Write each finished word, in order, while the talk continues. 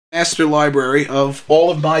master library of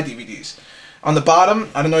all of my DVDs. On the bottom,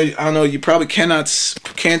 I don't know, you probably can't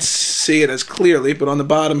see it as clearly, but on the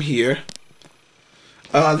bottom here,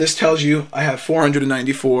 this tells you I have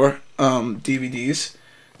 494 DVDs.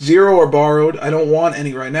 0 are borrowed. I don't want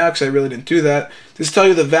any right now because I really didn't do that. This tells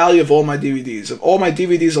you the value of all my DVDs. Of all my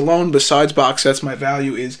DVDs alone, besides box sets, my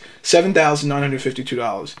value is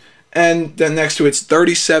 $7,952. And then next to it's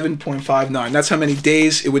 37.59. That's how many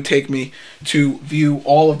days it would take me to view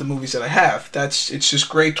all of the movies that I have. It's just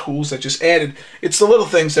great tools that just added. It's the little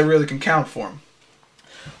things that really can count for them.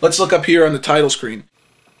 Let's look up here on the title screen.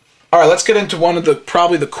 All right, let's get into one of the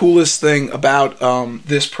probably the coolest thing about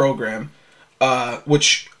this program,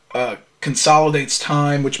 which consolidates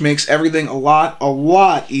time, which makes everything a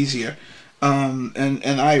lot easier.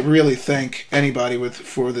 And I really thank anybody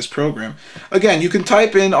for this program. Again, you can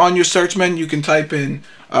type in on your search menu, you can type in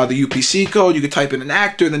the UPC code, you can type in an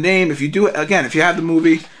actor, the name. If you do it, again, if you have the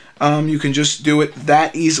movie, you can just do it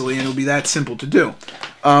that easily, and it'll be that simple to do.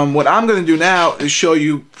 What I'm going to do now is show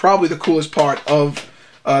you probably the coolest part of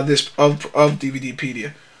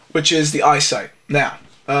DvdPedia, which is the eyesight. Now,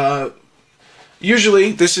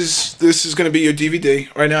 usually this is going to be your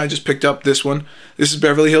DVD. Right now I just picked up this one. This is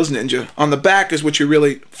Beverly Hills Ninja. On the back is what you're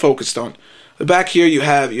really focused on. The back here you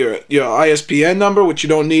have your ISBN number, which you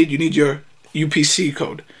don't need. You need your UPC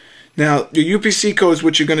code. Now, your UPC code is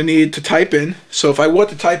what you're going to need to type in. So if I want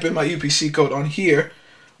to type in my UPC code on here,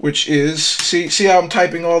 which is, see how I'm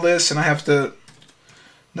typing all this, and I have to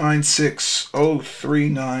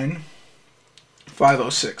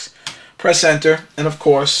 96039-506. Press enter, and of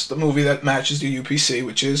course, the movie that matches the UPC,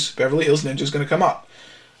 which is Beverly Hills Ninja, is going to come up.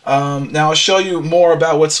 Now, I'll show you more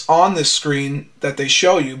about what's on this screen that they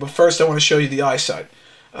show you, but first I want to show you the eyesight.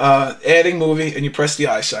 Adding movie, and you press the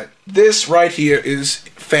eyesight. This right here is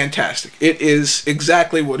fantastic. It is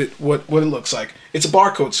exactly what it looks like. It's a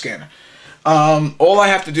barcode scanner. All I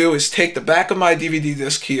have to do is take the back of my DVD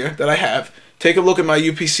disc here that I have, take a look at my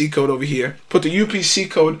UPC code over here, put the UPC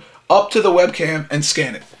code up to the webcam, and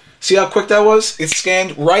scan it. See how quick that was? It's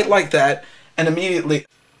scanned right like that, and immediately,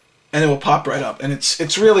 and it will pop right up. And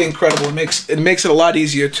it's really incredible. It makes it a lot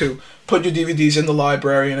easier to put your DVDs in the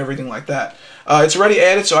library and everything like that. It's already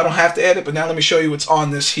added, so I don't have to add it, but now let me show you what's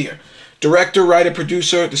on this here. Director, writer,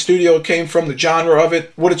 producer, the studio it came from, the genre of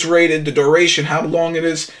it, what it's rated, the duration, how long it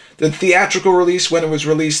is, the theatrical release, when it was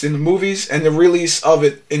released in the movies, and the release of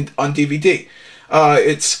it on DVD.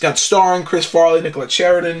 It's got starring Chris Farley, Nicolette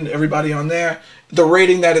Sheridan, everybody on there. The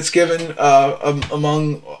rating that it's given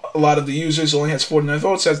among a lot of the users only has 49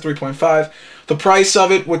 votes, has 3.5. The price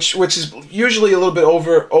of it, which is usually a little bit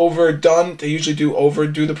overdone. They usually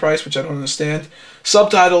overdo the price, which I don't understand.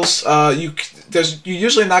 Subtitles, you're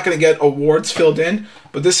usually not going to get awards filled in,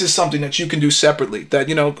 but this is something that you can do separately. That,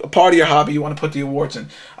 you know, a part of your hobby, you want to put the awards in.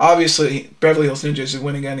 Obviously, Beverly Hills Ninja isn't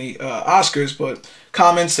winning any Oscars, but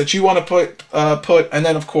comments that you want to put, and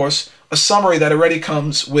then of course a summary that already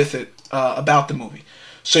comes with it about the movie.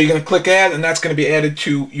 So you're going to click add, and that's going to be added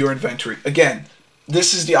to your inventory. Again,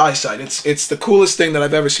 this is the eyesight. It's the coolest thing that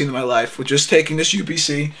I've ever seen in my life, with just taking this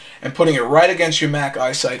UPC and putting it right against your Mac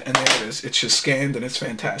eyesight, and there it is. It's just scanned, and it's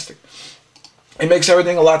fantastic. It makes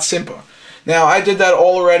everything a lot simpler. Now, I did that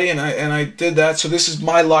all already, and I did that. So this is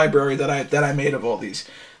my library that I made of all these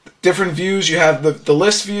different views. You have the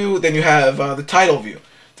list view, then you have the title view.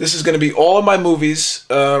 This is going to be all of my movies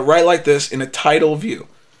right like this in a title view.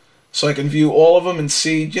 So I can view all of them and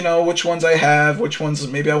see, you know, which ones I have, which ones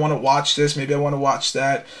maybe I want to watch this, maybe I want to watch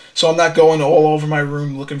that. So I'm not going all over my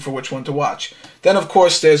room looking for which one to watch. Then, of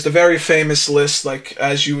course, there's the very famous list, like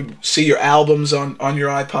as you would see your albums on your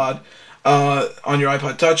iPod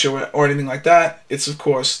Touch or anything like that. It's, of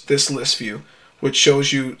course, this list view, which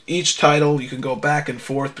shows you each title. You can go back and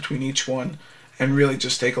forth between each one and really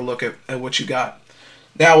just take a look at what you got.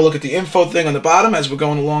 Now we'll look at the info thing on the bottom as we're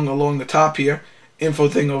going along the top here. Info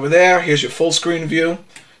thing over there. Here's your full screen view.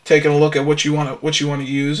 Taking a look at what you want to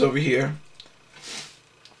use over here.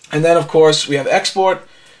 And then of course we have export.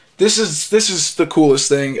 This is the coolest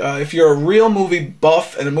thing. If you're a real movie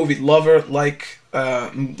buff and a movie lover, like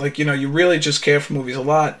you know, you really just care for movies a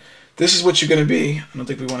lot, this is what you're going to be. I don't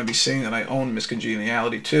think we want to be seeing that I own Miss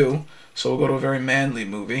Congeniality too. So we'll go to a very manly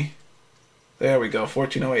movie. There we go,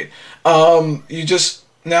 1408.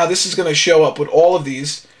 Now this is going to show up with all of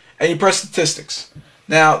these. And you press statistics.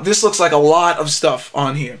 Now, this looks like a lot of stuff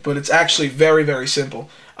on here, but it's actually very, very simple.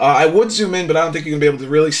 I would zoom in, but I don't think you're going to be able to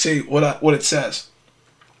really see what it says.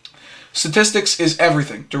 Statistics is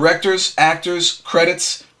everything. Directors, actors,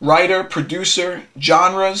 credits, writer, producer,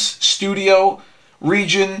 genres, studio,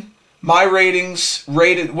 region, my ratings,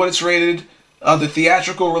 rated, what it's rated, the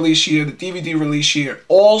theatrical release year, the DVD release year,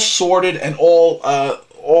 all sorted and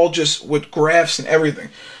all just with graphs and everything.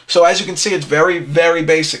 So as you can see, it's very, very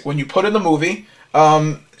basic. When you put in the movie,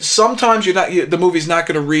 sometimes the movie's not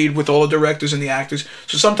going to read with all the directors and the actors.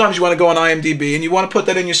 So sometimes you want to go on IMDb and you want to put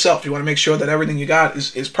that in yourself. You want to make sure that everything you got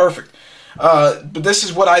is perfect. But this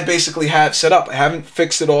is what I basically have set up. I haven't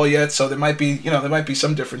fixed it all yet, so there might be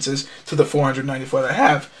some differences to the 494 that I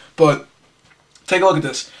have. But take a look at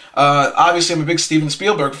this. Obviously, I'm a big Steven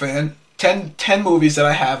Spielberg fan. 10 movies that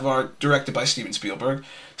I have are directed by Steven Spielberg.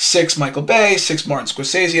 6 Michael Bay, 6 Martin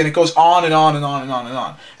Scorsese, and it goes on and on and on and on and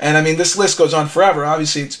on. And I mean, this list goes on forever.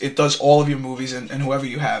 Obviously, it does all of your movies and whoever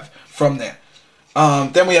you have from there.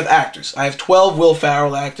 Then we have actors. I have 12 Will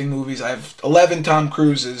Ferrell acting movies. I have 11 Tom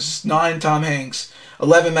Cruises, 9 Tom Hanks,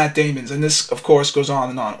 11 Matt Damons, and this, of course, goes on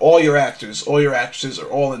and on. All your actors, all your actresses are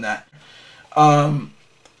all in that.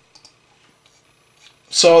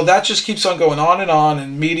 So that just keeps on going on,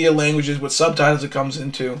 and media languages with subtitles it comes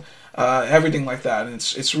into, everything like that, and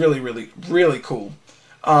it's really, really, really cool.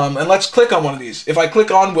 And let's click on one of these. If I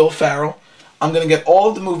click on Will Ferrell, I'm going to get all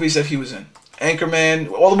of the movies that he was in.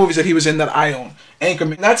 Anchorman, all the movies that he was in that I own.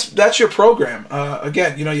 Anchorman, that's your program.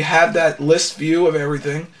 Again, you have that list view of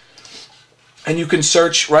everything, and you can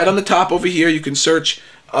search right on the top over here. You can search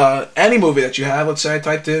any movie that you have. Let's say I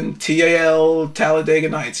typed in TAL, Talladega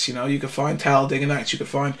Nights. You can find Talladega Nights. You can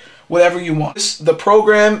find whatever you want. The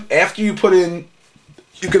program, after you put in,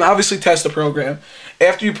 you can obviously test the program.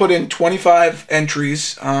 After you put in 25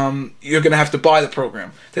 entries, you're going to have to buy the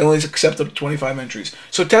program. They only accept up to 25 entries.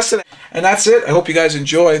 So test it. And that's it. I hope you guys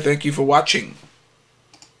enjoy. Thank you for watching.